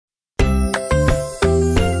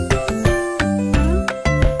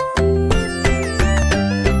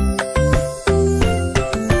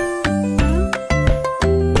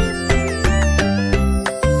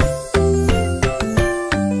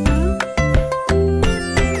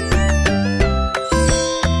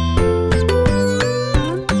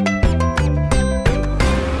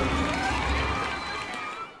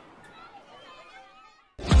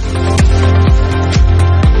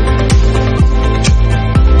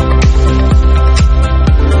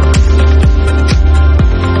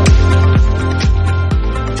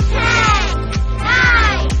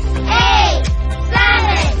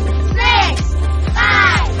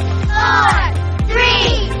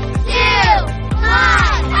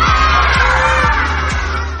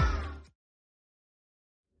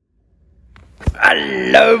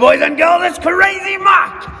Hello, boys and girls, it's Crazy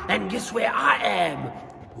Mike! And guess where I am?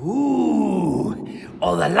 Ooh,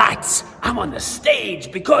 all the lights. I'm on the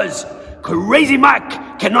stage because Crazy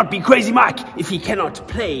Mike cannot be Crazy Mike if he cannot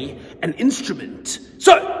play an instrument.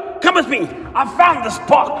 So, come with me. I found this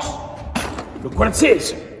box. Look what it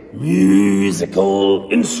says. Musical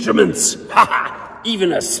instruments. Haha.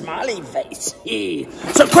 Even a smiley face.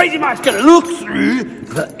 So Crazy Mike's gonna look through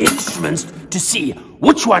the instruments to see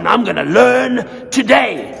which one I'm gonna learn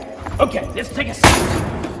today. Okay, let's take a seat.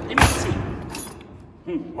 Let me see.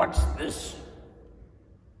 What's this?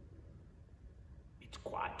 It's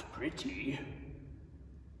quite pretty.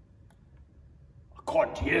 I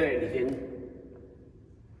can't hear anything.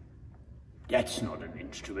 That's not an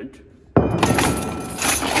instrument.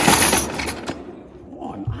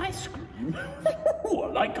 Oh, an ice cream. Oh, I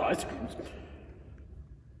like ice creams.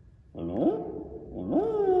 Hello? Hello?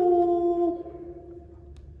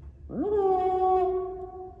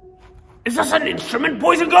 Hello? Is this an instrument,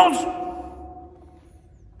 boys and girls?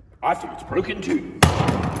 I think it's broken too.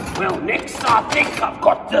 Well, next I think I've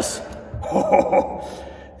got this. Oh,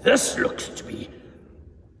 this looks to be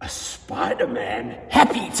a Spider-Man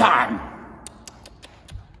happy time.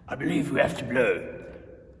 I believe we have to blow.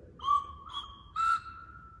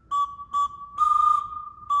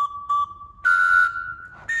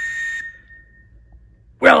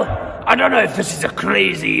 Well, I don't know if this is a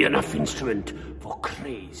crazy enough instrument for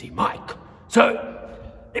Crazy Mike. So,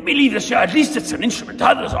 let me leave this here. At least it's an instrument.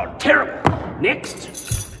 Others are terrible. Next.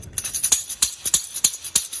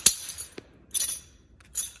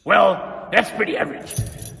 Well, that's pretty average.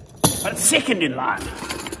 But second in line.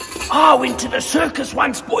 I went to the circus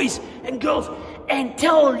once, boys and girls, and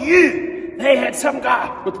tell you they had some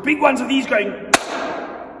guy with big ones of these going.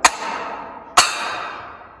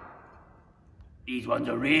 These ones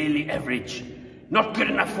are really average. Not good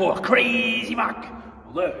enough for a Crazy Mike.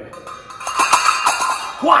 Although,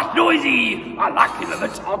 quite noisy. I like him a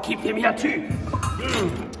bit. I'll keep him here too.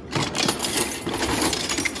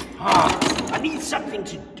 I need something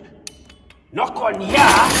to knock on here.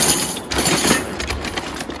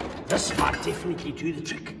 This might definitely do the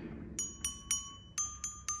trick.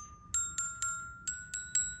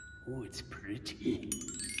 Oh, it's pretty.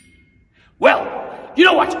 Well, you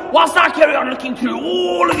know what? Whilst I carry on looking through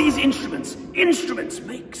all of these instruments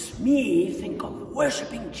makes me think of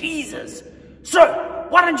worshipping Jesus. So,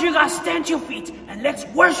 why don't you guys stand to your feet and let's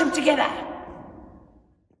worship together?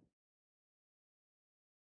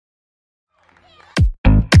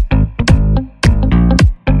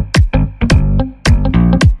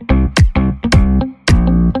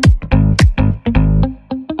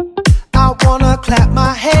 I wanna clap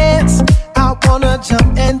my hands. I wanna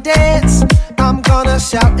jump and dance. I'm gonna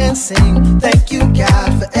shout and sing. Thank you,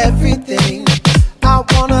 God, for everything. I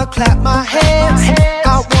wanna clap my hands.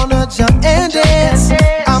 I wanna jump and dance.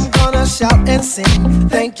 I'm gonna shout and sing.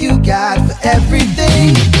 Thank you, God, for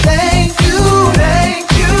everything. Thank you, thank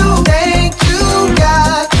you, thank you,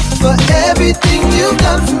 God, for everything you've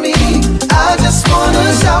done for me. I just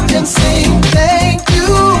wanna shout and sing. Thank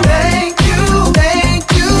you, thank you, thank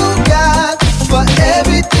you, God, for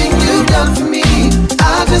everything you've done for me.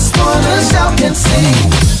 I just wanna shout and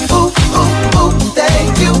sing. Ooh, ooh, ooh,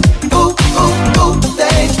 thank you. Ooh, ooh, ooh,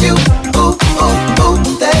 thank you. Ooh, ooh, ooh,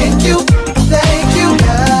 thank you. Thank you,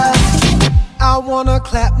 God. I wanna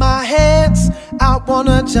clap my hands. I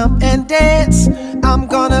wanna jump and dance. I'm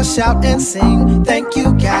gonna shout and sing. Thank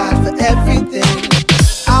you, God, for everything.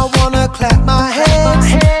 I wanna clap my hands.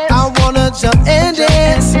 I wanna jump and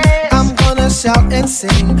dance. I'm gonna shout and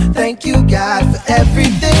sing. Thank you, God, for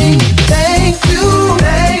everything. Thank you,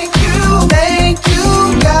 thank you, thank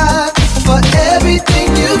you, God, for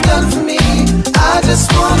everything you've done for me. I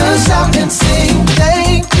just wanna shout and sing.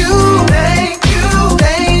 Thank you, thank you,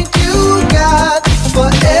 thank you, God, for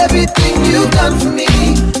everything you've done for me.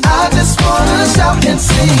 I just wanna shout and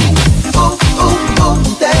sing. Ooh, ooh, ooh,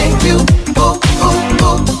 thank you. Ooh, ooh,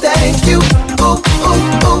 ooh, thank you. Ooh, ooh,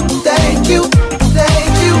 ooh, thank you.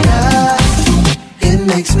 Thank you, God. It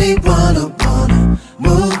makes me wanna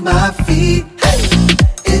move my feet. Hey.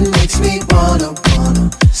 It makes me wanna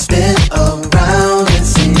spin around and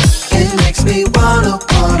sing. It makes me wanna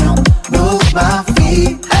move my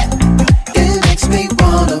feet. Hey. It makes me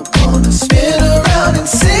wanna spin around and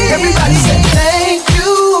sing. Everybody say thank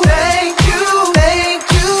you, thank you, thank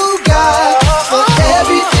you, God.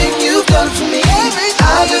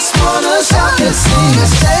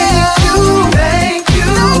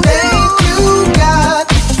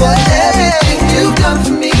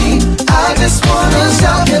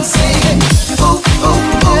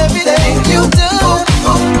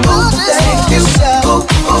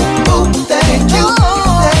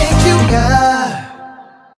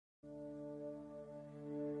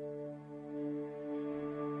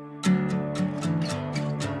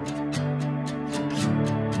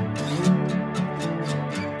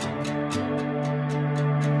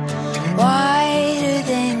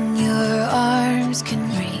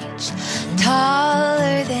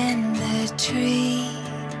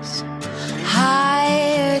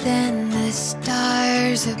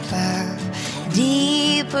 stars above,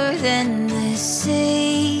 deeper than the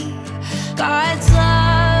sea. God's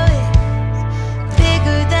love is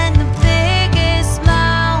bigger than the biggest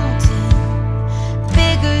mountain,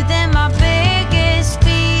 bigger than my biggest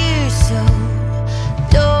fear. So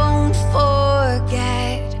don't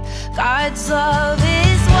forget, God's love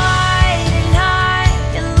is wide and high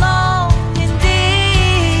and long and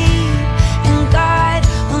deep, and God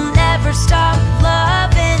will never stop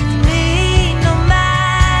loving me. No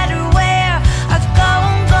matter where I go,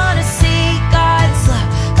 I'm gonna see God's love.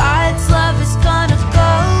 God's love is gonna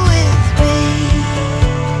go with me.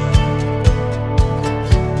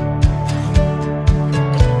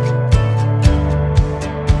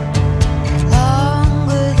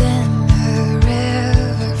 Longer than the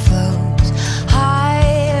river flows,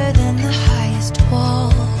 higher than the highest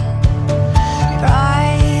wall,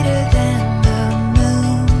 brighter than the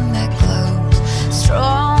moon that glows,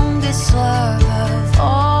 strongest love of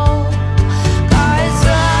all. God's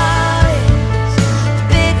love is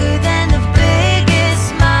bigger than the biggest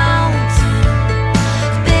mountain,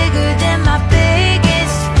 bigger than my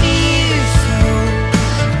biggest fear. So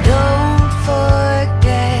don't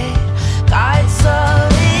forget, God's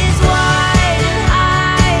love is wide and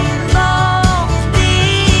high and long and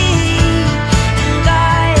deep, and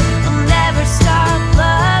God will never stop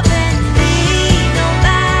loving me. No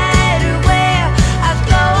matter where I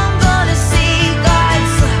go, I'm gonna see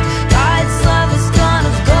God's love. God's love is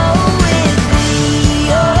gonna go with me.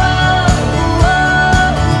 Oh, oh,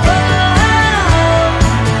 oh,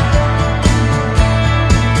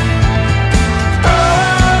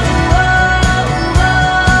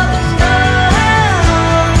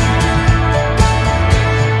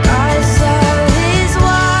 God's love is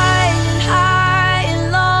wide and high and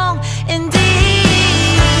long and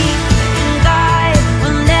deep, and God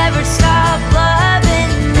will never stop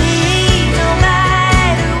loving me. No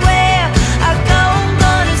matter where I go, I'm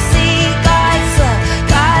gonna see God's love.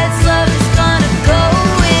 God's love is gonna go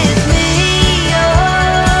with me. Oh,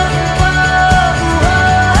 oh,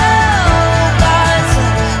 oh,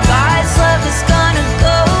 God's love is gonna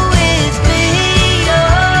go with me. Oh,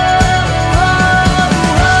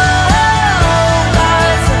 oh,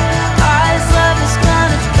 God's love is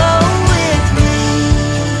gonna go with me.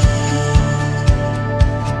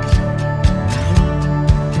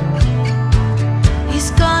 He's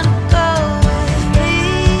gonna go with me.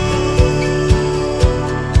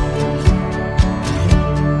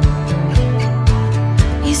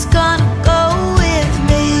 He's gonna go with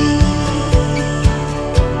me.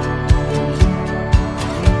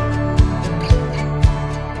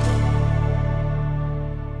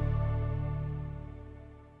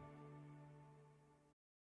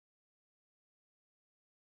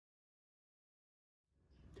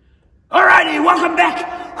 Alrighty, welcome back.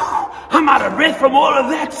 I'm out of breath from all of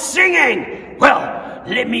that singing. Well,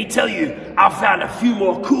 let me tell you, I found a few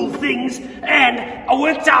more cool things, and I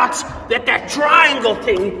worked out that that triangle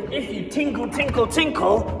thing, if you tinkle, tinkle,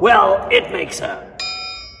 tinkle, well, it makes a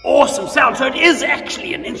awesome sound. So it is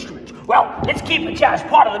actually an instrument. Well, let's keep it here as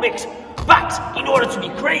part of the mix. But in order to be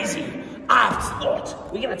crazy, I've thought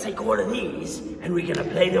we're gonna take all of these and we're gonna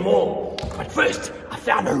play them all. But first, I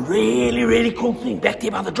found a really, really cool thing back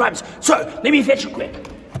there by the drums. So let me fetch it quick.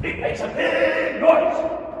 It makes a big noise.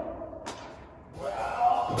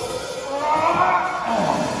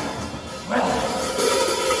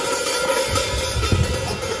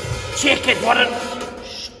 Check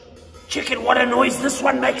it, what a noise this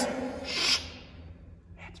one makes.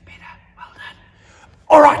 That's better, well done.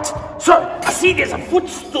 All right, so I see there's a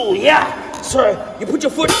footstool here. So you put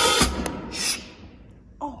your foot.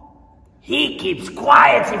 Oh, he keeps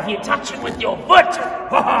quiet if you touch him with your foot.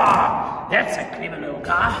 That's a clever little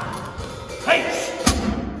guy. Hey.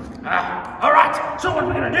 All right, so what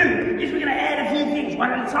we're gonna do is we're gonna add a few things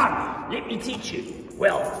one at a time. Let me teach you.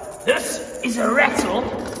 Well, this is a rattle.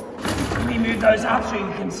 Let me move those out so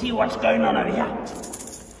you can see what's going on over here.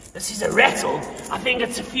 This is a rattle. I think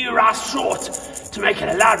it's a few rice short to make it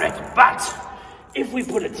a loud rattle. But if we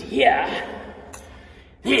put it here,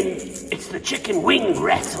 then it's the chicken wing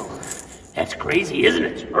rattle. That's crazy, isn't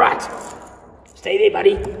it? All right. Stay there,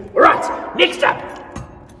 buddy. All right, next up,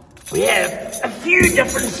 we have a few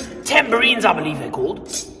different tambourines, I believe they're called.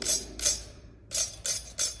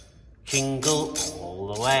 Jingle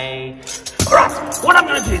all the way. All right, what I'm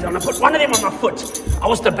going to do is I'm going to put one of them on my foot. I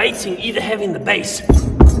was debating either having the bass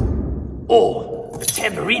or the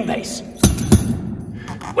tambourine bass.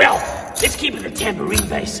 Well, let's keep it the tambourine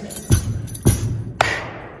bass.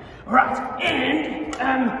 All right,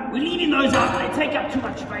 and we're leaving those out. They take up too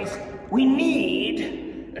much space. We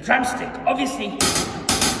need a drumstick, obviously.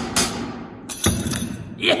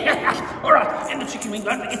 Yeah, all right, and the chicken wing,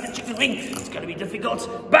 don't forget the chicken wing. It's going to be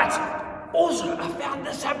difficult, but also I found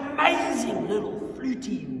this amazing little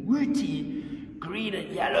fluty, wooty, green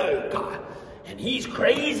and yellow guy, and he's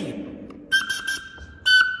crazy.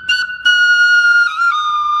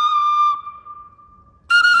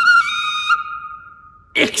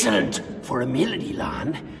 Excellent for a melody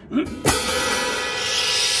line.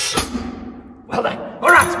 Well done.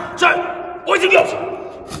 All right, so, boys and girls,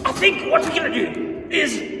 I think what we're going to do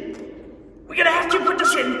is we're going to have to put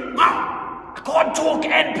this in. I can't talk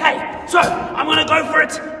and play, so I'm going to go for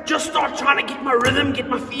it. Just start trying to get my rhythm, get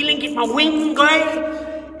my feeling, get my wing going,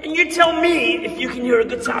 and you tell me if you can hear a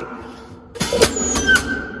good sound.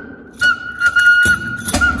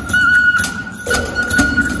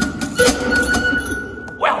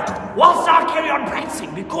 Whilst I carry on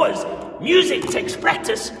practicing, because music takes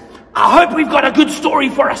practice, I hope we've got a good story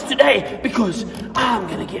for us today, because I'm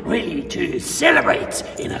going to get ready to celebrate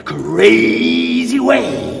in a crazy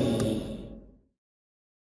way.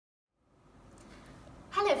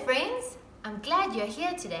 Hello friends, I'm glad you're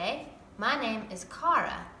here today. My name is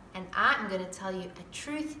Cara, and I'm going to tell you a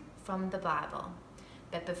truth from the Bible.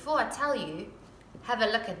 But before I tell you, have a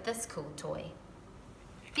look at this cool toy.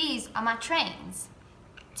 These are my trains.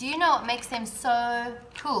 Do you know what makes them so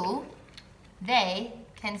cool? They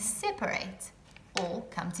can separate or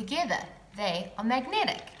come together. They are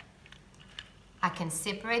magnetic. I can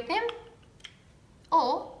separate them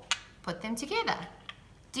or put them together.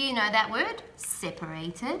 Do you know that word?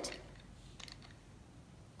 Separated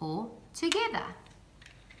or together.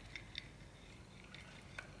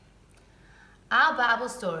 Our Bible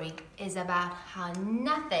story is about how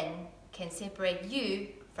nothing can separate you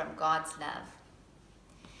from God's love.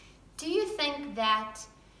 Do you think that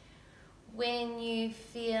when you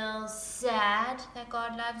feel sad that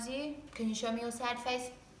God loves you? Can you show me your sad face?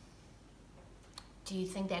 Do you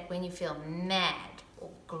think that when you feel mad or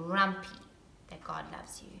grumpy that God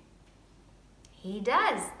loves you? He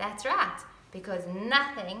does, that's right, because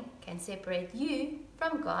nothing can separate you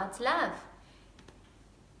from God's love.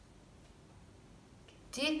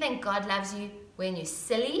 Do you think God loves you when you're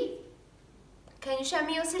silly? Can you show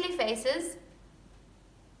me your silly faces?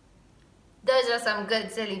 Those are some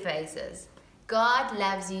good silly faces. God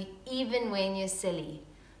loves you even when you're silly.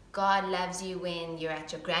 God loves you when you're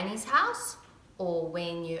at your granny's house, or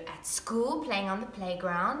when you're at school playing on the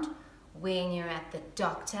playground, when you're at the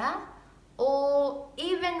doctor, or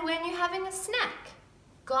even when you're having a snack.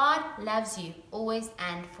 God loves you always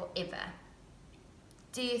and forever.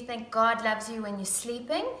 Do you think God loves you when you're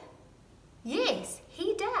sleeping? Yes,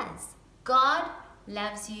 He does. God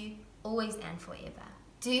loves you always and forever.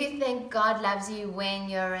 Do you think God loves you when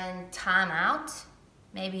you're in timeout?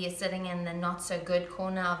 Maybe you're sitting in the not so good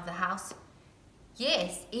corner of the house.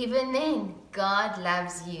 Yes, even then, God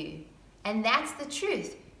loves you. And that's the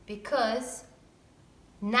truth, because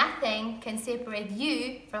nothing can separate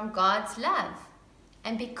you from God's love.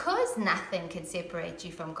 And because nothing can separate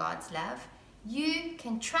you from God's love, you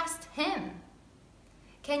can trust Him.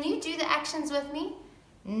 Can you do the actions with me?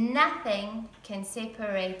 Nothing can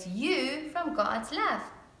separate you from God's love.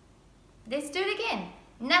 Let's do it again.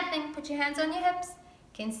 Nothing, put your hands on your hips,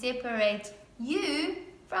 can separate you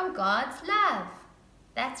from God's love.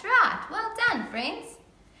 That's right. Well done, friends.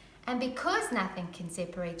 And because nothing can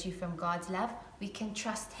separate you from God's love, we can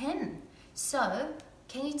trust Him. So,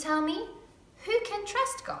 can you tell me, who can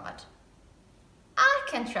trust God? I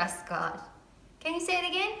can trust God. Can you say it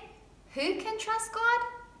again? Who can trust God?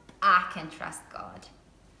 I can trust God.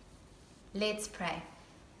 Let's pray.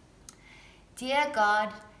 Dear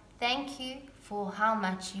God, thank you for how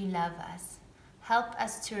much you love us. Help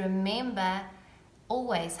us to remember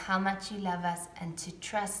always how much you love us and to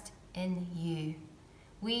trust in you.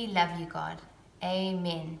 We love you, God.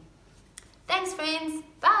 Amen. Thanks, friends.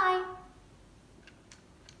 Bye.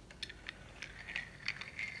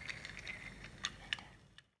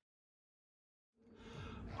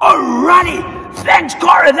 Alrighty, thanks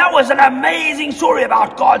Cara, that was an amazing story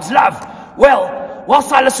about God's love. Well,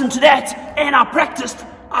 whilst I listened to that and I practiced,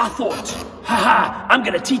 I thought, haha, I'm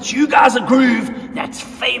going to teach you guys a groove that's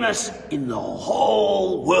famous in the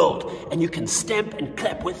whole world. And you can stamp and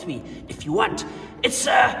clap with me if you want. It's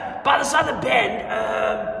by this other band,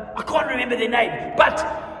 I can't remember their name,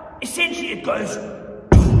 but essentially it goes...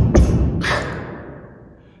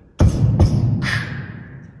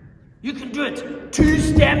 You can do it. 2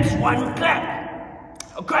 stamps, 1 clap.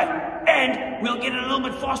 Okay, and we'll get it a little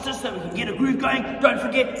bit faster so we can get a groove going. Don't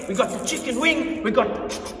forget, we got the chicken wing, we got...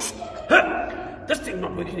 This thing's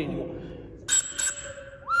not working anymore.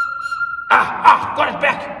 Got it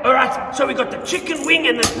back. Alright, so we got the chicken wing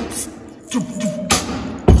and the...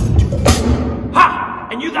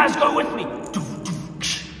 and you guys go with me.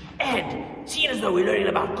 And seeing as though we're learning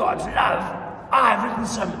about God's love, I've written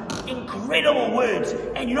some incredible words,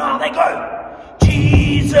 and you know how they go.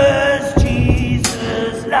 Jesus,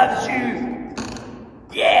 Jesus loves you.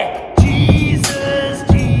 Yeah, Jesus,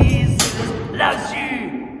 Jesus loves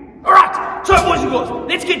you. Alright, so boys and girls,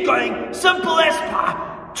 let's get going. Simple as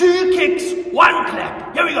pie. 2 kicks, 1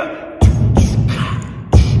 clap. Here we go.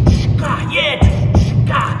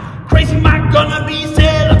 Yeah, Crazy Mike gonna be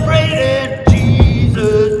celebrated.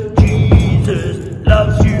 Jesus, Jesus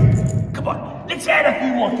loves you. Come on, let's add a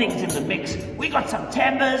few more things in the mix. We got some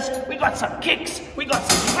timbers, we got some kicks, we got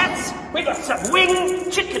some cats, we got some wing,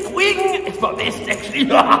 chicken wing. It's my best actually.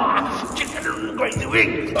 Chicken crazy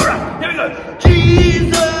wing. Alright, here we go.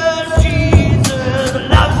 Jesus, Jesus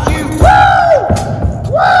loves you. Woo!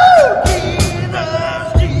 Woo!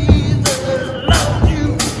 Jesus, Jesus loves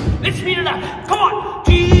you. Let's speed it up. Come on.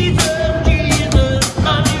 Jesus, Jesus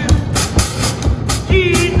loves you.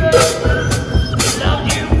 Jesus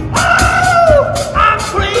loves you. Oh! I'm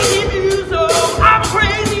crazy muso. I'm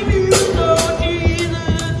crazy muso.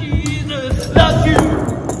 Jesus, Jesus loves you.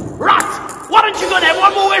 Right. Why don't you go and have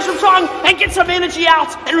one more worship song and get some energy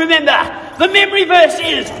out? And remember, the memory verse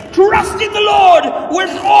is, trust in the Lord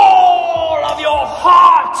with all of your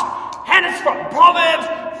heart. And it's from Proverbs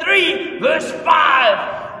 3 verse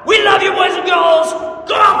 5. We love you, boys and girls.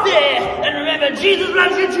 Go out there and remember, Jesus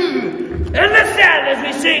loves you too. And let's stand as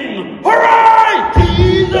we sing, hooray!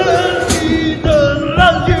 Jesus!